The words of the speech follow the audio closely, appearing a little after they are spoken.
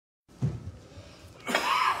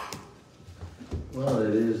Well,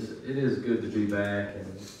 it is good to be back, and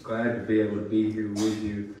glad to be able to be here with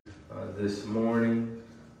you this morning.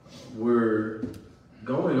 We're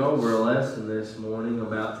going over a lesson this morning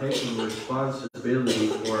about taking responsibility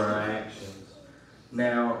for our actions.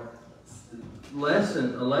 Now, a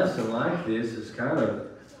lesson like this is kind of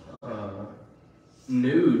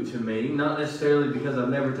new to me, not necessarily because I've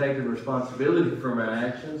never taken responsibility for my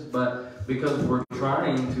actions, but because we're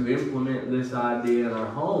trying to implement this idea in our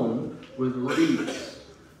home with Reese.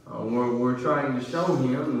 We're trying to show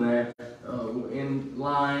him that in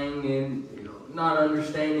lying and not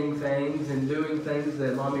understanding things and doing things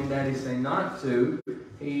that Mommy and Daddy say not to,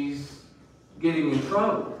 he's getting in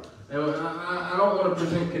trouble. And I don't want to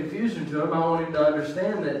present confusion to him. I want him to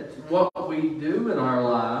understand that what we do in our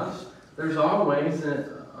lives, there's always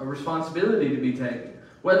a responsibility to be taken.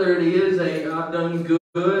 Whether it is I've done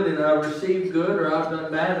good and I received good, or I've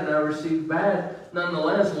done bad and I received bad,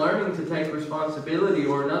 nonetheless, learning to take responsibility,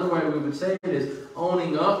 or another way we would say it is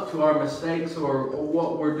owning up to our mistakes or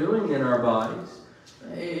what we're doing in our bodies.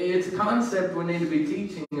 It's a concept we need to be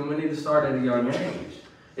teaching, and we need to start at a young age.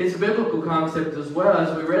 It's a biblical concept as well.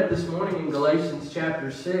 As we read this morning in Galatians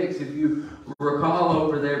chapter 6, if you recall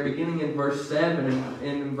over there, beginning in verse 7 and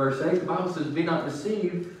in verse 8, the Bible says, "Be not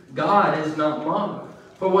deceived, God is not mocked.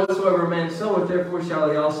 For whatsoever man soweth, therefore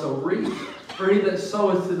shall he also reap. For he that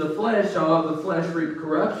soweth to the flesh shall of the flesh reap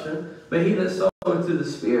corruption, but he that soweth to the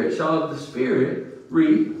Spirit shall of the Spirit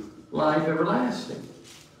reap life everlasting."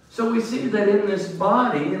 So we see that in this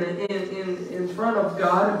body, and in front of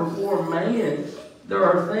God and before man, there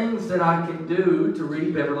are things that I can do to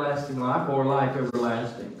reap everlasting life or life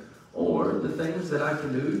everlasting, or the things that I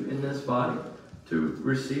can do in this body to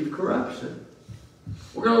receive corruption.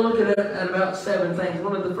 We're going to look at about 7 things.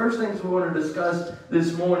 One of the first things we want to discuss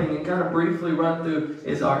this morning and kind of briefly run through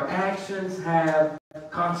is our actions have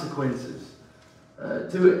consequences.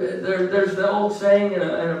 There's the old saying, and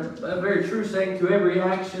a very true saying, to every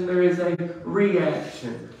action there is a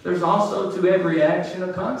reaction. There's also to every action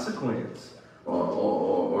a consequence,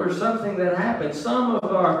 or something that happens. Some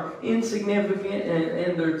of are insignificant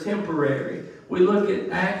and they're temporary. We look at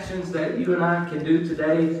actions that you and I can do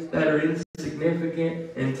today that are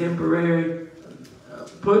insignificant and temporary.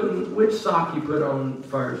 Which sock you put on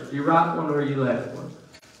first, your right one or your left one?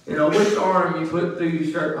 Which arm you put through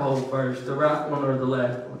your shirt hole first, the right one or the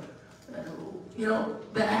left one?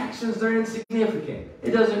 The actions, they're insignificant.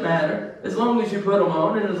 It doesn't matter as long as you put them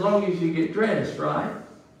on and as long as you get dressed, right?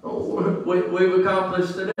 We've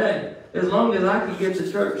accomplished today. As long as I can get to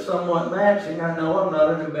church somewhat matching, I know I'm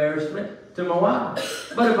not an embarrassment to my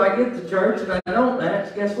wife. But if I get to church and I don't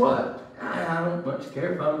match, guess what? I don't much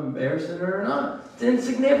care if I'm embarrassing her or not. It's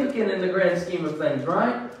insignificant in the grand scheme of things,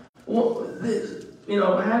 right? Well,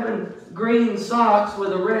 having green socks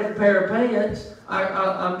with a red pair of pants,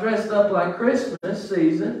 I'm dressed up like Christmas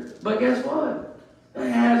season, but guess what? It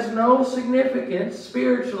has no significance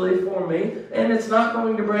spiritually for me, and it's not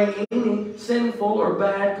going to bring any sinful or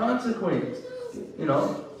bad consequence.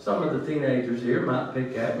 Some of the teenagers here might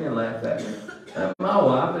pick at me and laugh at me. My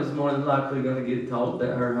wife is more than likely going to get told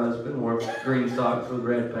that her husband wore green socks with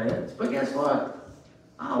red pants. But guess what?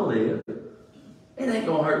 I'll live. It ain't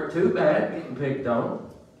going to hurt too bad getting picked on.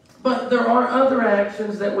 But there are other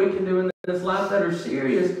actions that we can do in this life that are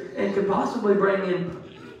serious and could possibly bring in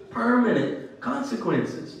permanent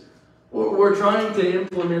consequences. We're trying to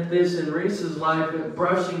implement this in Reese's life,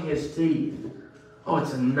 brushing his teeth. Oh,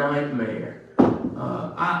 it's a nightmare.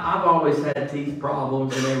 I've always had teeth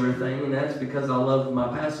problems and everything, and that's because I loved my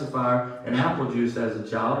pacifier and apple juice as a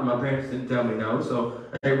child, and my parents didn't tell me no, so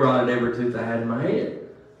they rotted every tooth I had in my head.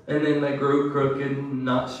 And then they grew crooked,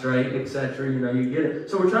 not straight, etc. You get it.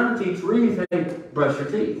 So we're trying to teach Reese, hey, brush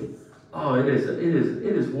your teeth. Oh, it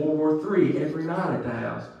is World War III every night at the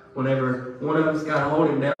house. Whenever one of us got to hold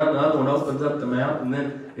him down, the other one opens up the mouth, and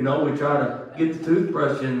then, we try to get the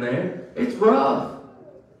toothbrush in there. It's rough.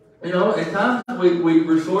 At times we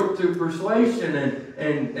resort to persuasion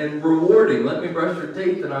and rewarding. Let me brush your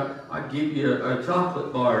teeth, and I give you a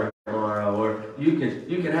chocolate bar tomorrow, or you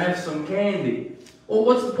can have some candy. Well,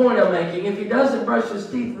 what's the point I'm making? If he doesn't brush his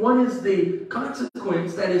teeth, what is the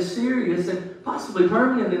consequence that is serious and possibly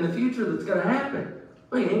permanent in the future that's going to happen?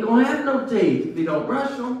 Well, he ain't going to have no teeth if he don't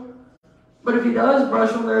brush them. But if he does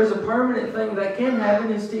brush them, there is a permanent thing that can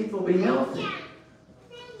happen. His teeth will be healthy.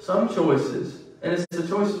 Some choices, and it's the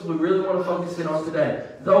choices we really want to focus in on today.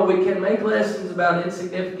 Though we can make lessons about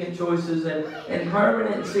insignificant choices and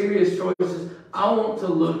permanent, serious choices, I want to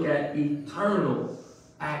look at eternal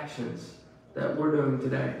actions that we're doing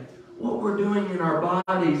today. What we're doing in our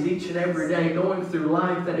bodies each and every day, going through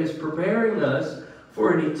life, that is preparing us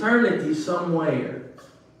for an eternity somewhere.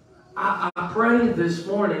 I pray this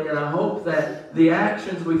morning, and I hope that the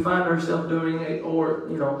actions we find ourselves doing, or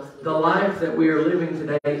the life that we are living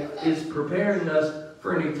today, is preparing us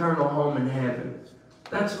for an eternal home in heaven.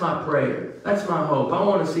 That's my prayer. That's my hope. I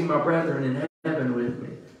want to see my brethren in heaven with me.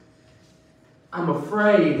 I'm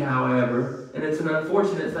afraid, however, and it's an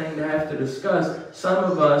unfortunate thing to have to discuss, some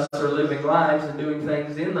of us are living lives and doing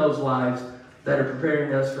things in those lives that are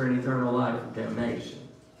preparing us for an eternal life of damnation.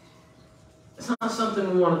 It's not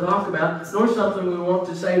something we want to talk about, nor something we want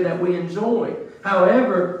to say that we enjoy.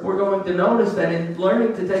 However, we're going to notice that in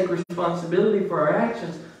learning to take responsibility for our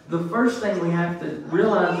actions, the first thing we have to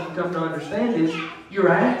realize and come to understand is your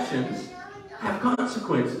actions have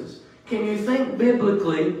consequences. Can you think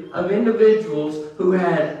biblically of individuals who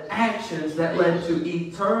had actions that led to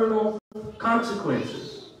eternal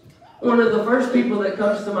consequences? One of the first people that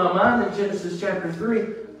comes to my mind in Genesis chapter 3,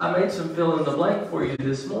 I made some fill in the blank for you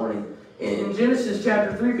this morning. In Genesis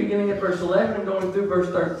chapter 3, beginning at verse 11 and going through verse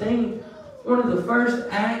 13, one of the first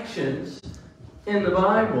actions in the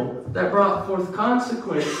Bible that brought forth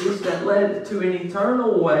consequences that led to an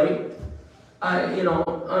eternal way,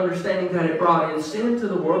 understanding that it brought in sin to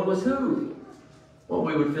the world, was who? Well,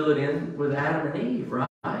 we would fill it in with Adam and Eve, right?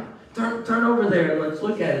 Turn over there and let's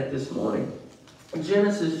look at it this morning. In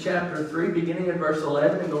Genesis chapter 3, beginning at verse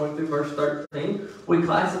 11 and going through verse 13, we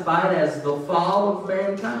classify it as the fall of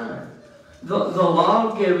mankind. The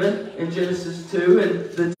law given in Genesis 2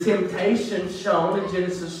 and the temptation shown in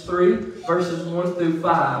Genesis 3, verses 1 through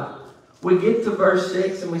 5. We get to verse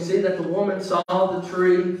 6 and we see that the woman saw the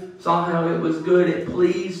tree, saw how it was good, it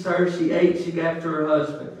pleased her, she ate, she gave to her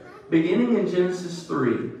husband. Beginning in Genesis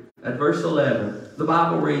 3, at verse 11, the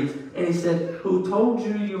Bible reads, "And he said, Who told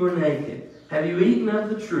you you were naked? Have you eaten of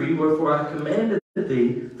the tree wherefore I commanded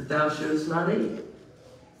thee that thou shouldest not eat?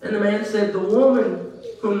 And the man said, The woman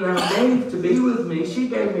whom thou gave to be with me, she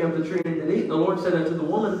gave me of the tree and did eat. And the Lord said unto the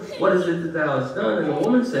woman, What is it that thou hast done? And the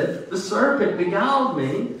woman said, The serpent beguiled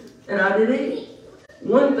me, and I did eat."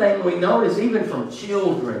 One thing we notice, even from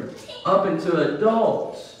children up into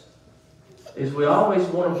adults, is we always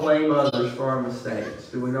want to blame others for our mistakes,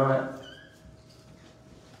 do we not?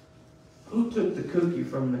 Who took the cookie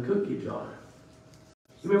from the cookie jar?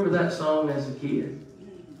 You remember that song as a kid?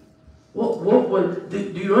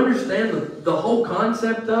 Do you understand the whole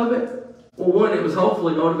concept of it? Well, one, it was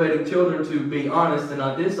hopefully motivating children to be honest and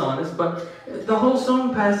not dishonest, but the whole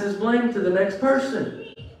song passes blame to the next person.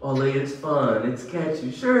 "Oh, Lee, it's fun, it's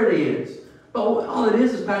catchy." Sure it is. But all it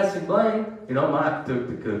is passing blame. Mike took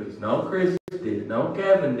the cookies. No, Chris did. No,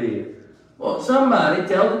 Kevin did. Well, somebody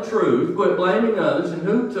tell the truth, quit blaming others, and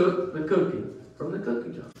who took the cookie from the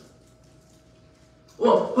cookie jar?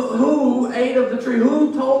 Well, who ate of the tree?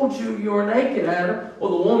 Who told you were naked, Adam?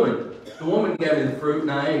 Well, the woman. The woman gave me the fruit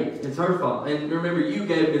and I ate. It's her fault. And remember, you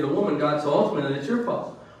gave me the woman, God, so ultimately it's your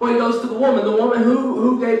fault. Well, he goes to the woman. The woman,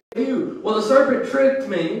 who gave you? Well, the serpent tricked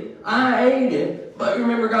me. I ate it. But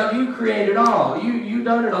remember, God, you created all. You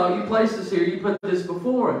done it all. You placed us here. You put this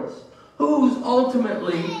before us. Whose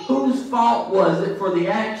fault was it for the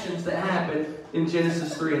actions that happened in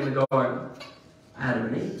Genesis 3 in the garden? Adam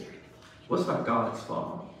and Eve. Well, it's not God's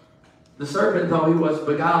fault. The serpent, though he was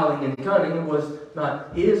beguiling and cunning, it was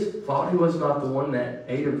not his fault. He was not the one that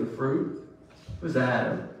ate of the fruit. It was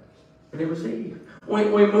Adam. And it was Eve. We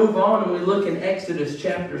move on and we look in Exodus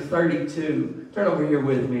chapter 32. Turn over here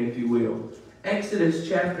with me, if you will. Exodus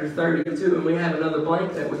chapter 32, and we have another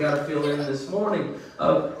blank that we got to fill in this morning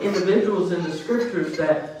of individuals in the scriptures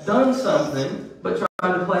that done something but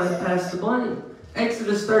tried to pass the blame.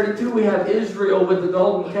 Exodus 32, we have Israel with the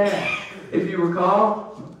golden calf. If you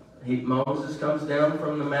recall, Moses comes down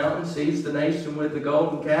from the mountain, sees the nation with the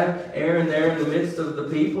golden calf, Aaron there in the midst of the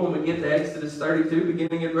people, and we get to Exodus 32,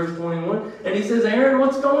 beginning at verse 21, and he says, Aaron,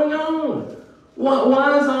 what's going on?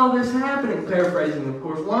 Why is all this happening? Paraphrasing, of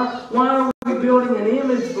course. Why are we building an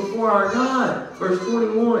image before our God? Verse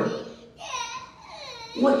 21.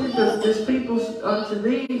 What did this people unto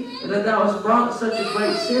thee, that thou hast brought such a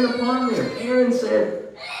great sin upon them? Aaron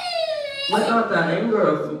said, Let not thy anger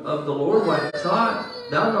of the Lord wax hot.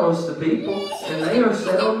 Thou knowest the people, and they are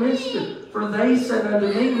set on mischief. For they said unto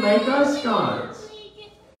me, Make us gods.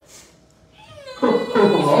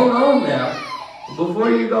 Hold on now. Before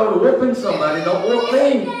you go to whooping somebody, don't whoop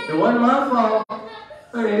me. It wasn't my fault.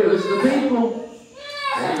 It was the people.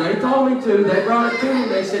 And they told me to. They brought it to me.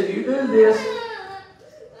 They said, You do this.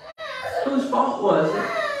 Whose fault was it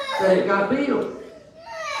that it got built?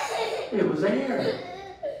 It was Aaron.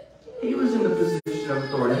 He was in the position of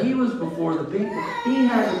authority. He was before the people. He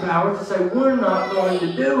had the power to say, We're not going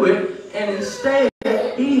to do it. And instead,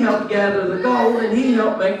 he helped gather the gold, and he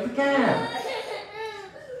helped make the calf.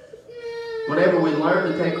 Whenever we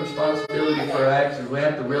learn to take responsibility for our actions, we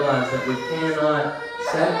have to realize that we cannot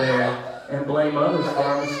sit there and blame others for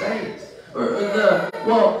our mistakes.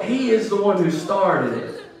 Well, he is the one who started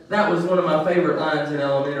it. That was one of my favorite lines in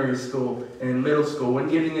elementary school and middle school. When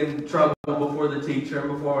getting in trouble before the teacher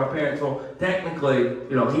and before my parents, well, technically,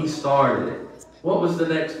 he started it. What was the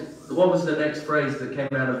next phrase that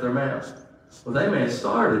came out of their mouth? Well, they may have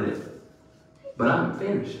started it, but I'm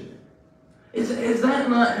finishing it. Is that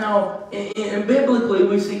not how, and biblically,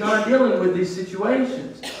 we see God dealing with these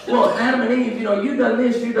situations? Well, Adam and Eve, you done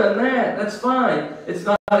this, you done that. That's fine. It's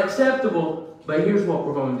not acceptable, but here's what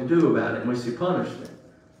we're going to do about it, and we see punishment.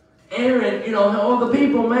 Aaron, the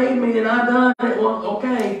people made me and I done it. Well,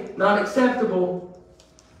 okay, not acceptable.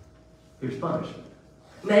 Here's punishment.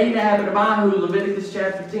 Nadab and Abihu, Leviticus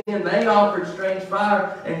chapter 10, they offered strange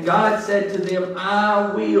fire, and God said to them,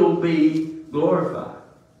 I will be glorified.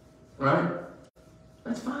 Right?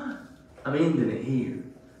 That's fine. I'm ending it here.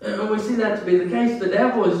 And we see that to be the case. The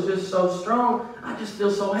devil is just so strong. I just feel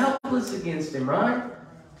so helpless against him, right?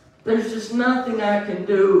 There's just nothing I can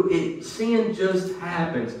do. Sin just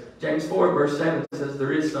happens. James 4 verse 7 says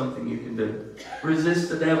there is something you can do. Resist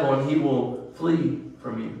the devil and he will flee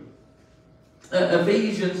from you.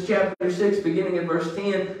 Ephesians chapter 6, beginning in verse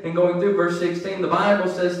 10 and going through verse 16, the Bible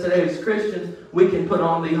says today as Christians, we can put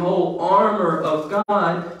on the whole armor of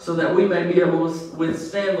God so that we may be able to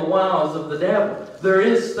withstand the wiles of the devil. There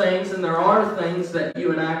is things and there are things that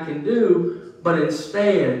you and I can do, but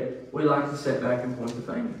instead, we like to sit back and point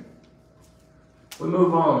the finger. We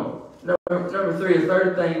move on. Number 3, a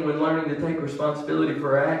third thing when learning to take responsibility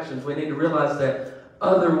for our actions, we need to realize that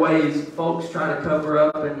other ways folks try to cover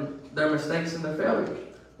up their mistakes and their failures,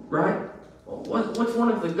 right? What's one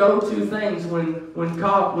of the go-to things when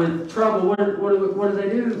caught with trouble? What do they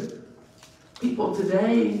do? People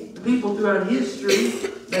today, people throughout history,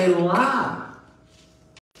 they lie.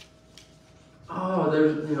 Oh,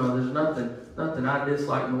 there's nothing I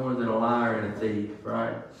dislike more than a liar and a thief,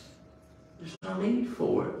 right? There's no need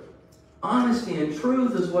for it. Honesty and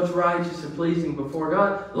truth is what's righteous and pleasing before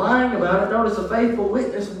God. Lying about it, notice a faithful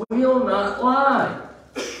witness will not lie,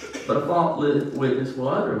 but a faultless witness will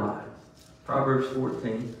utter lies. Proverbs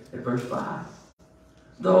 14 and verse 5.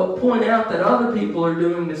 They'll point out that other people are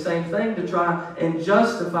doing the same thing to try and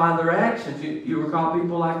justify their actions. You recall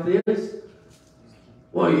people like this?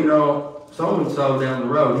 Well, so-and-so down the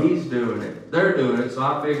road, he's doing it. They're doing it, so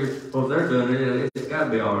I figured, well, if they're doing it, it's got to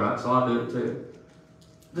be all right, so I'll do it too.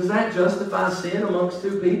 Does that justify sin amongst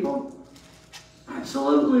two people?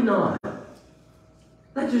 Absolutely not.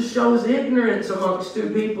 That just shows ignorance amongst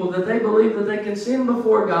two people, that they believe that they can sin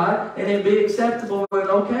before God and it be acceptable and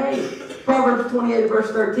okay. Proverbs 28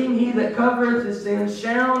 verse 13, he that covereth his sins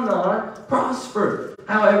shall not prosper.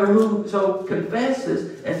 However, whoso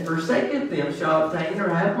confesses and forsaketh them shall obtain or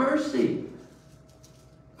have mercy.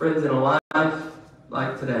 Friends, in a life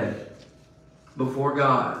like today, before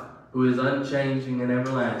God, who is unchanging and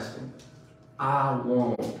everlasting, I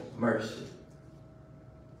want mercy.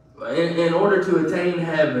 In order to attain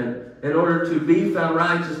heaven, in order to be found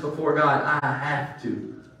righteous before God, I have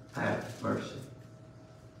to have mercy.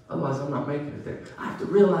 Otherwise, I'm not making it there. I have to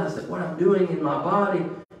realize that what I'm doing in my body,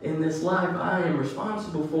 in this life, I am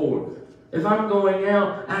responsible for. If I'm going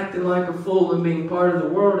out acting like a fool and being part of the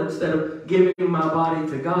world instead of giving my body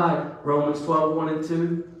to God, Romans 12, 1 and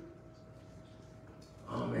 2,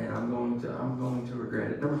 oh man, I'm going to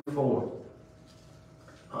regret it. Number 4.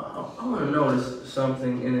 I want to notice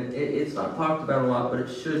something, and it's not talked about a lot, but it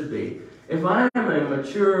should be. If I am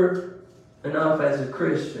mature enough as a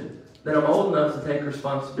Christian, then I'm old enough to take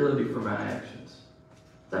responsibility for my actions.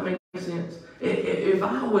 Does that make sense? If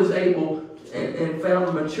I was able and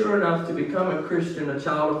found mature enough to become a Christian, a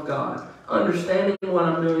child of God, understanding what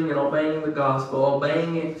I'm doing and obeying the gospel,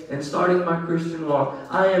 obeying it and starting my Christian walk,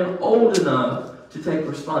 I am old enough to take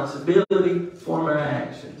responsibility for my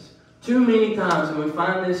actions. Too many times, and we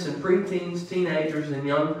find this in preteens, teenagers, and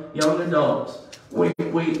young adults, we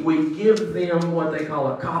give them what they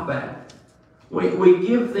call a cop-out. We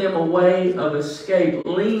give them a way of escape,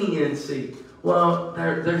 leniency. Well,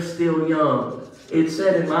 they're still young. It's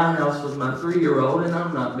said in my house with my 3-year-old, and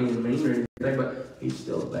I'm not being mean or anything, but he's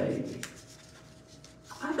still a baby.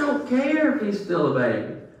 I don't care if he's still a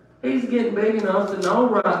baby. He's getting big enough to know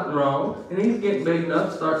right and wrong, and he's getting big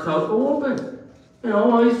enough to start toka whooping.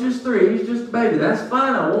 Well, he's just 3. He's just a baby. That's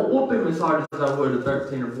fine. I won't whoop him as hard as I would a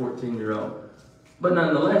 13 or 14-year-old. But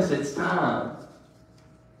nonetheless, it's time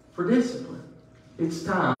for discipline. It's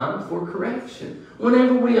time for correction.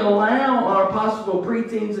 Whenever we allow our possible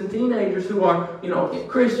preteens and teenagers who are,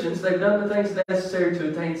 Christians, they've done the things necessary to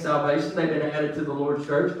attain salvation, they've been added to the Lord's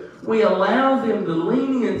church, we allow them the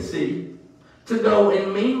leniency to go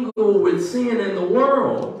and mingle with sin in the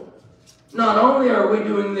world. Not only are we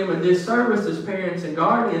doing them a disservice as parents and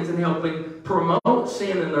guardians and helping promote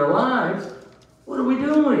sin in their lives, what are we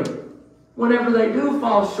doing? Whenever they do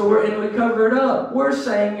fall short and we cover it up, we're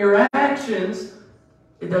saying your actions,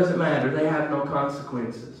 it doesn't matter. They have no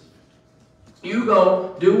consequences. You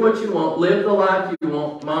go, do what you want, live the life you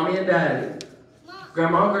want. Mommy and Daddy,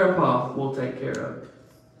 Grandma and Grandpa will take care of it.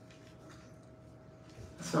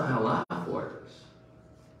 That's not how life works.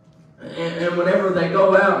 And whenever they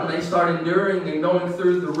go out and they start enduring and going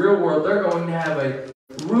through the real world, they're going to have a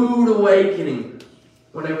rude awakening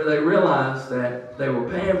whenever they realize that they were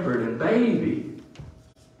pampered and babied.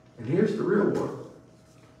 And here's the real world.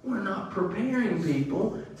 We're not preparing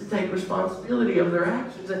people to take responsibility of their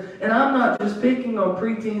actions. And I'm not just picking on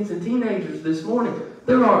preteens and teenagers this morning.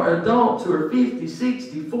 There are adults who are 50,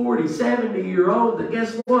 60, 40, 70-year-old that,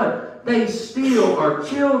 guess what? They still are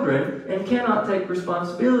children and cannot take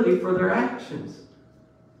responsibility for their actions.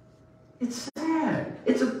 It's sad.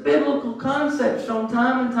 It's a biblical concept shown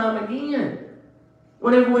time and time again.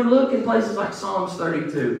 Whenever we look in places like Psalms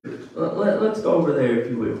 32, let's go over there if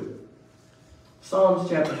you will. Psalms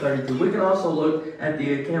chapter 32. We can also look at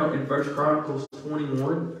the account in 1 Chronicles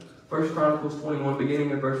 21. 1 Chronicles 21, beginning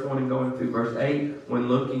in verse 1 and going through verse 8, when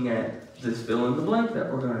looking at this fill in the blank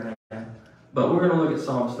that we're going to have. But we're going to look at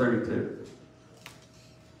Psalms 32.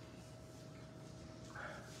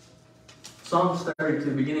 Psalms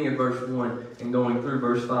 32, beginning in verse 1 and going through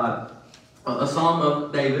verse 5. A psalm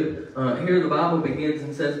of David. Here the Bible begins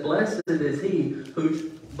and says, Blessed is he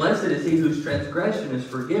whose transgression is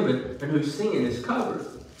forgiven and whose sin is covered.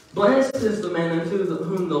 Blessed is the man unto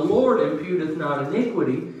whom the Lord imputeth not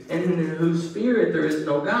iniquity, and in whose spirit there is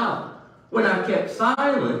no guile. When I kept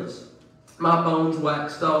silence, my bones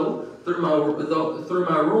waxed old through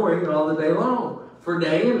my roaring all the day long. For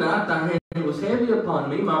day and night thy hand was heavy upon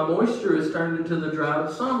me. My moisture is turned into the drought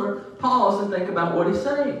of summer. Pause and think about what he's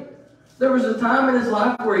saying. There was a time in his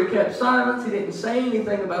life where he kept silence. He didn't say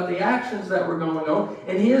anything about the actions that were going on.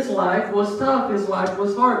 And his life was tough. His life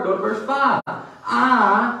was hard. Go to verse 5.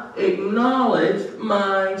 I acknowledge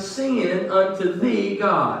my sin unto thee,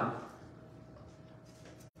 God.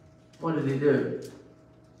 What did he do?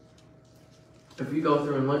 If you go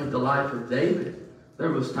through and look at the life of David,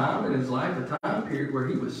 there was time in his life, a time period where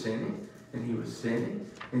he was sinning, and he was sinning,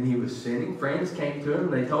 and he was sinning. Friends came to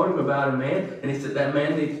him, and they told him about a man, and he said that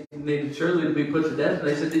man needed surely to be put to death. And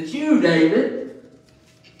they said, it's you, David.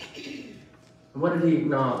 And what did he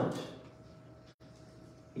acknowledge?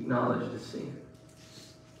 He acknowledged his sin.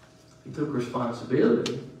 He took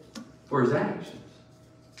responsibility for his actions.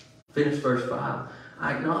 Finish verse 5.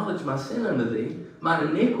 I acknowledge my sin unto thee. Mine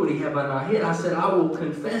iniquity have I not hid. I said, I will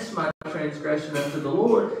confess my transgression unto the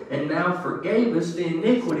Lord, and now forgavest the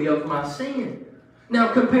iniquity of my sin.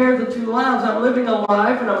 Now compare the two lives. I'm living a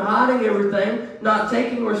life and I'm hiding everything, not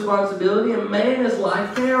taking responsibility, and man, is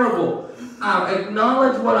life terrible. I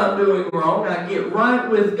acknowledge what I'm doing wrong. I get right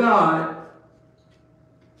with God,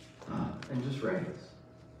 and just rest.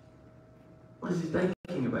 What is he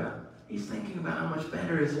thinking about? He's thinking about how much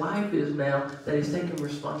better his life is now that he's taking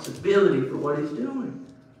responsibility for what he's doing.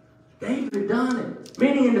 David done it.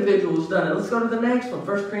 Many individuals done it. Let's go to the next one.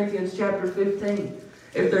 1 Corinthians chapter 15.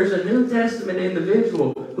 If there's a New Testament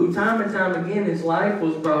individual who time and time again his life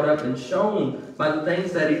was brought up and shown by the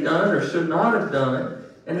things that he done or should not have done,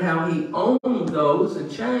 and how he owned those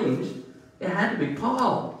and changed, it had to be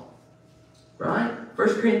Paul. Right?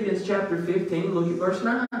 1 Corinthians chapter 15, look at verse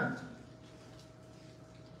 9.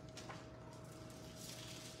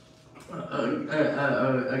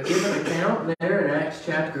 A given account there in Acts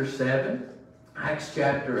chapter 7, Acts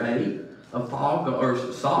chapter 8, of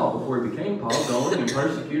Saul before he became Paul, going and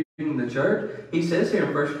persecuting the church. He says here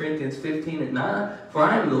in 1 Corinthians 15 at 9, for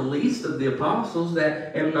I am the least of the apostles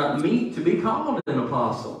that am not meet to be called an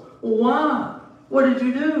apostle. Well, why? What did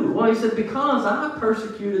you do? Well, he said, because I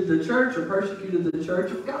persecuted the church, or persecuted the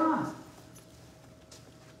church of God.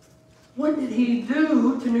 What did he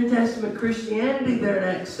do to New Testament Christianity there in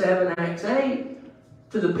Acts 7, Acts 8,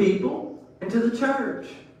 to the people and to the church?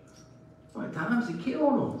 Well, at times he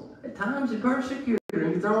killed them. At times he persecuted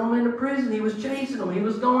them. He threw them into prison. He was chasing them. He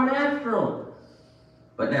was going after them.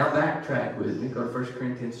 But now backtrack with me. Go to 1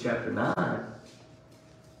 Corinthians chapter 9.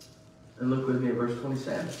 And look with me at verse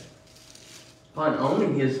 27. Upon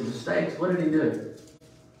owning his mistakes, what did he do?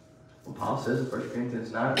 Paul says in 1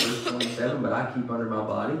 Corinthians 9, verse 27, but I keep under my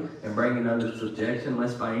body and bring it under subjection,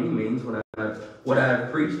 lest by any means what I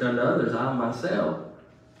have preached unto others, I myself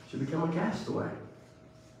should become a castaway.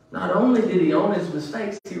 Not only did he own his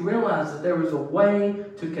mistakes, he realized that there was a way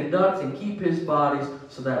to conduct and keep his bodies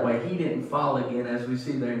so that way he didn't fall again, as we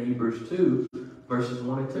see there in Hebrews 2, verses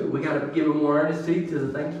 1 and 2. We got to give a more earnest heed to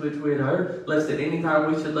the things which we had heard, lest at any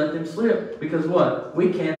time we should let them slip. Because what?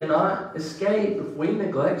 We cannot escape if we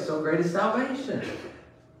neglect so great a salvation.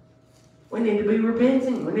 We need to be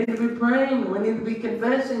repenting. We need to be praying. We need to be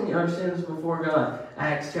confessing our sins before God.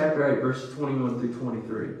 Acts chapter 8, verses 21 through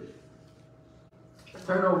 23.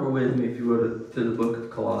 Turn over with me, if you would, to the book of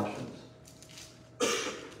Colossians.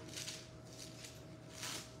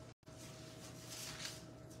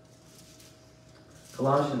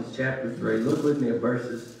 Colossians chapter 3. Look with me at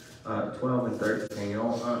verses 12 and 13.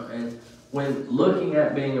 And when looking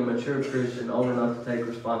at being a mature Christian, old enough to take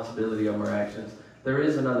responsibility of our actions, there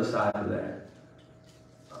is another side to that.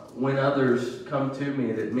 When others come to me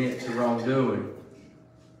and admit to wrongdoing,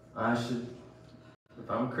 I should, if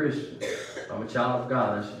I'm a Christian, if I'm a child of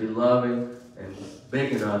God, I should be loving and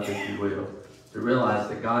big enough, if you will, to realize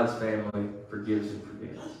that God's family forgives and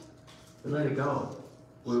forgets. We let it go.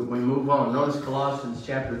 We move on. Notice Colossians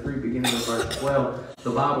chapter 3, beginning with verse 12.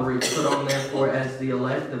 The Bible reads, put on therefore as the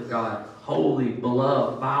elect of God, holy,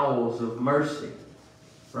 beloved, bowels of mercy.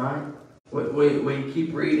 Right? We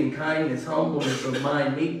keep reading kindness, humbleness of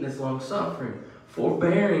mind, meekness, long-suffering,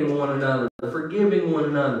 forbearing one another, forgiving one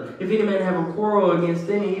another. If any man have a quarrel against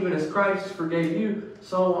any, even as Christ forgave you,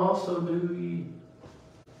 so also do ye.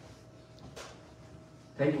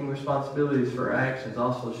 Taking responsibilities for our actions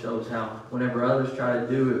also shows how whenever others try to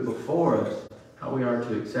do it before us, how we are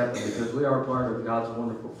to accept them, because we are part of God's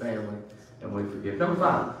wonderful family and we forgive. Number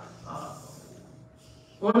 5.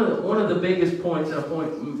 One of the biggest points, and a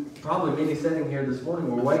point probably many sitting here this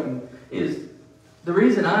morning were waiting, is the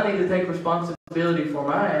reason I need to take responsibility for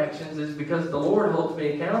my actions is because the Lord holds me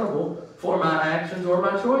accountable for my actions or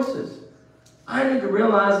my choices. I need to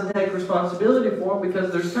realize and take responsibility for them,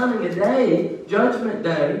 because there's coming a day, judgment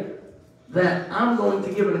day, that I'm going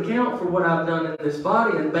to give an account for what I've done in this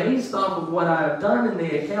body, and based off of what I have done in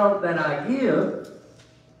the account that I give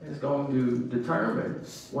is going to determine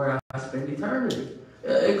where I spend eternity.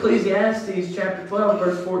 Ecclesiastes chapter 12,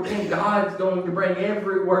 verse 14, God's going to bring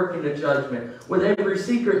every work into judgment, with every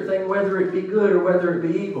secret thing, whether it be good or whether it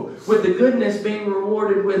be evil, with the goodness being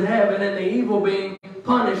rewarded with heaven and the evil being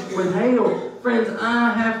punished with hell. Friends,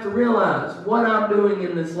 I have to realize what I'm doing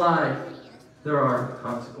in this life, there are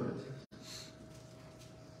consequences.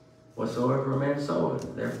 Whatsoever a man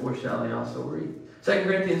soweth, therefore shall he also reap. 2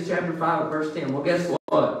 Corinthians chapter 5, verse 10. Well, guess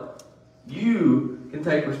what? You can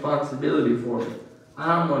take responsibility for it.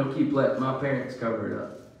 I'm going to keep letting my parents cover it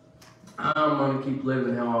up. I'm going to keep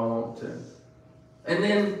living how I want to. And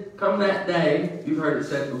then come that day, you've heard it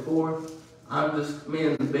said before, I'm just me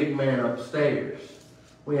and the big man upstairs.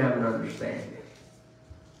 We have an understanding.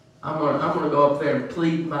 I'm going to go up there and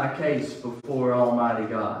plead my case before Almighty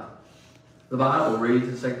God. The Bible reads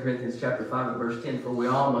in 2 Corinthians chapter 5 and verse 10, for we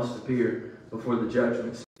all must appear before the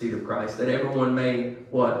judgment seat of Christ, that everyone may,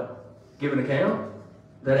 what? Give an account?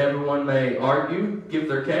 That everyone may argue, give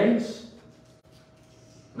their case?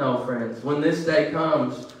 No, friends. When this day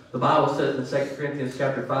comes, the Bible says in 2 Corinthians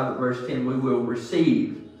chapter 5 verse 10, we will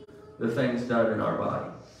receive the things done in our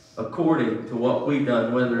body, according to what we've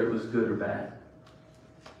done, whether it was good or bad.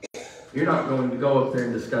 You're not going to go up there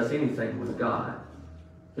and discuss anything with God.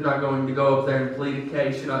 You're not going to go up there and plead a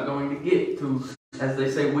case. You're not going to get to, as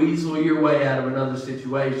they say, weasel your way out of another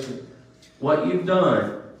situation. What you've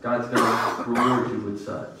done, God's going to reward you with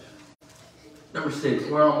such. Number 6,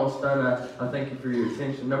 we're almost done. I thank you for your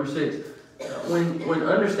attention. Number 6, when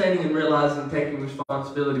understanding and realizing, taking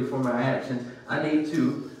responsibility for my actions, I need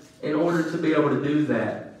to, in order to be able to do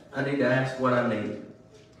that, I need to ask what I need.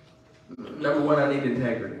 Number 1, I need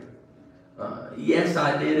integrity. Yes,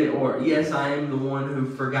 I did it, or yes, I am the one who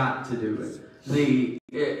forgot to do it. The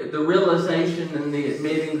realization and the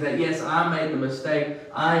admitting that, yes, I made the mistake,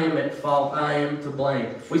 I am at fault, I am to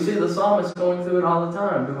blame. We see the psalmist going through it all the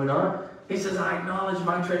time, do we not? He says, I acknowledge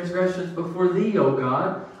my transgressions before thee, O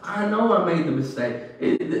God. I know I made the mistake.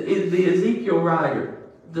 The Ezekiel writer,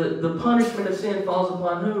 the punishment of sin falls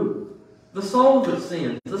upon who? The soul that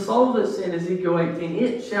sins. The soul that sinned, Ezekiel 18,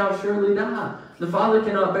 it shall surely die. The father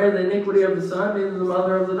cannot bear the iniquity of the son, neither the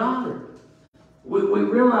mother of the daughter. We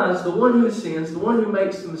realize the one who sins, the one who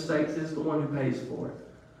makes the mistakes, is the one who pays for it.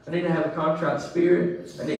 I need to have a contrite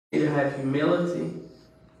spirit. I need to have humility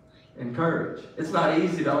and courage. It's not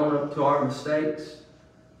easy to own up to our mistakes,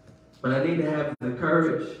 but I need to have the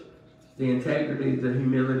courage the integrity, the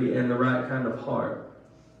humility, and the right kind of heart.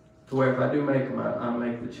 To where if I do make them, I'll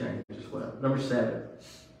make the change as well. Number 7.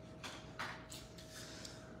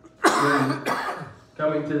 When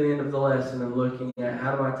coming to the end of the lesson and looking at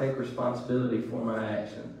how do I take responsibility for my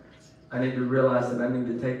action, I need to realize that I need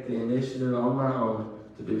to take the initiative on my own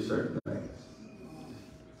to do certain things.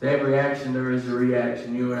 To every action, there is a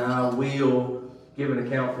reaction. You and I will give an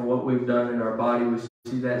account for what we've done in our body. We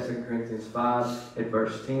see that in 2 Corinthians 5 at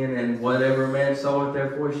verse 10. And whatever man soweth,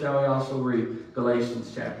 therefore shall he also reap.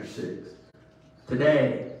 Galatians chapter 6.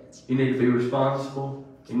 Today, you need to be responsible.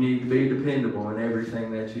 You need to be dependable in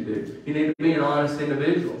everything that you do. You need to be an honest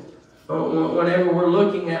individual. Whenever we're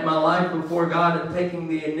looking at my life before God and taking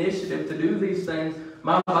the initiative to do these things,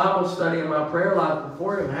 my Bible study and my prayer life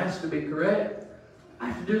before Him has to be correct. I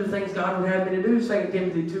have to do the things God would have me to do. 2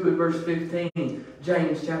 Timothy 2 and verse 15.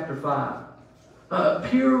 James chapter 5.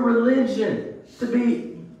 Pure religion. To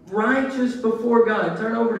be righteous before God.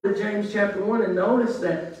 Turn over to James chapter 1 and notice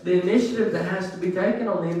that the initiative that has to be taken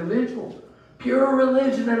on the individual. Pure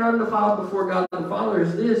religion and undefiled before God the Father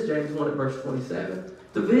is this, James 1 and verse 27.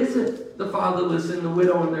 To visit the fatherless and the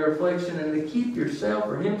widow in their affliction, and to keep yourself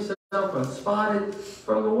or himself unspotted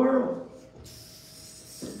from the world.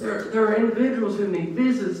 There are individuals who need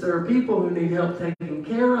visits. There are people who need help taken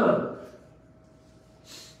care of.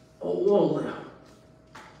 Oh, well,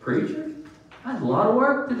 preacher, I have a lot of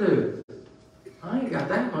work to do. I ain't got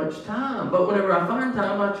that much time. But whenever I find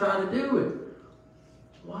time, I try to do it.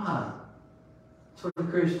 Why? That's what a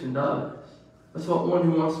Christian does. That's what one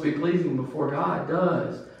who wants to be pleasing before God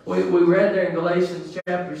does. We read there in Galatians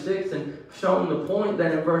chapter 6 and shown the point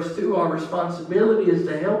that in verse 2 our responsibility is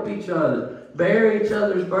to help each other, bear each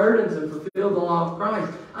other's burdens, and fulfill the law of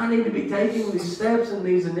Christ. I need to be taking these steps and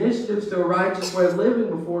these initiatives to a righteous way of living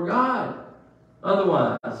before God.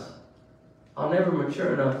 Otherwise, I'll never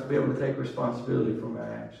mature enough to be able to take responsibility for my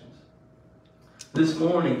actions. This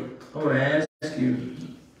morning, I want to ask you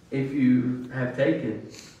if you have taken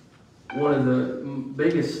one of the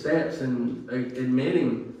biggest steps in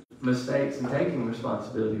admitting mistakes and taking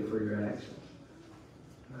responsibility for your actions.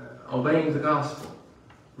 Obeying the gospel.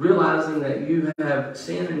 Realizing that you have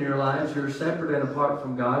sin in your lives, you're separate and apart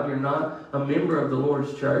from God, you're not a member of the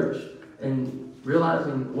Lord's church, and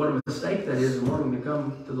realizing what a mistake that is and wanting to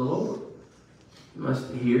come to the Lord. You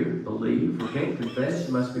must hear, believe, repent, confess.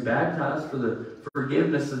 You must be baptized for the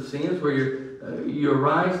forgiveness of sins, where you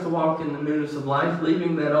arise to walk in the newness of life,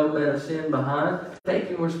 leaving that old man of sin behind,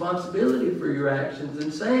 taking responsibility for your actions,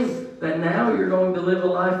 and saying that now you're going to live a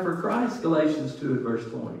life for Christ, Galatians 2 and verse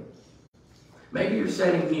 20. Maybe you're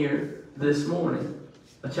sitting here this morning,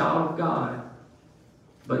 a child of God,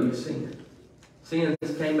 but you've sinned. Sin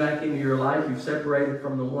came back into your life, you've separated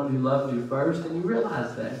from the one who loved you first, and you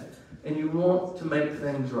realize that. And you want to make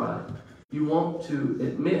things right. You want to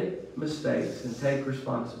admit mistakes and take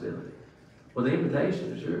responsibility. Well, the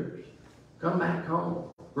invitation is yours. Come back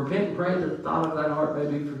home. Repent and pray that the thought of thine heart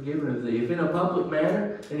may be forgiven of thee. If in a public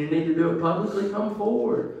manner, and you need to do it publicly, come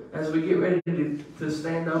forward as we get ready to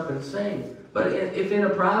stand up and sing. But if in a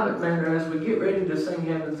private manner, as we get ready to sing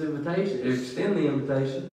heaven's invitation, extend the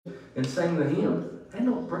invitation and sing the hymn,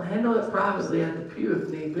 handle it privately at the pew if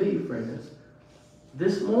need be, friends.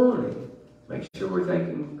 This morning, make sure we're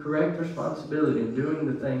taking correct responsibility and doing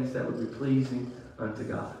the things that would be pleasing unto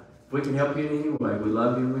God. If we can help you in any way, we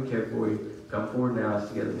love you and we care for you. Come forward now as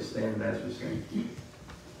together we stand and as we sing.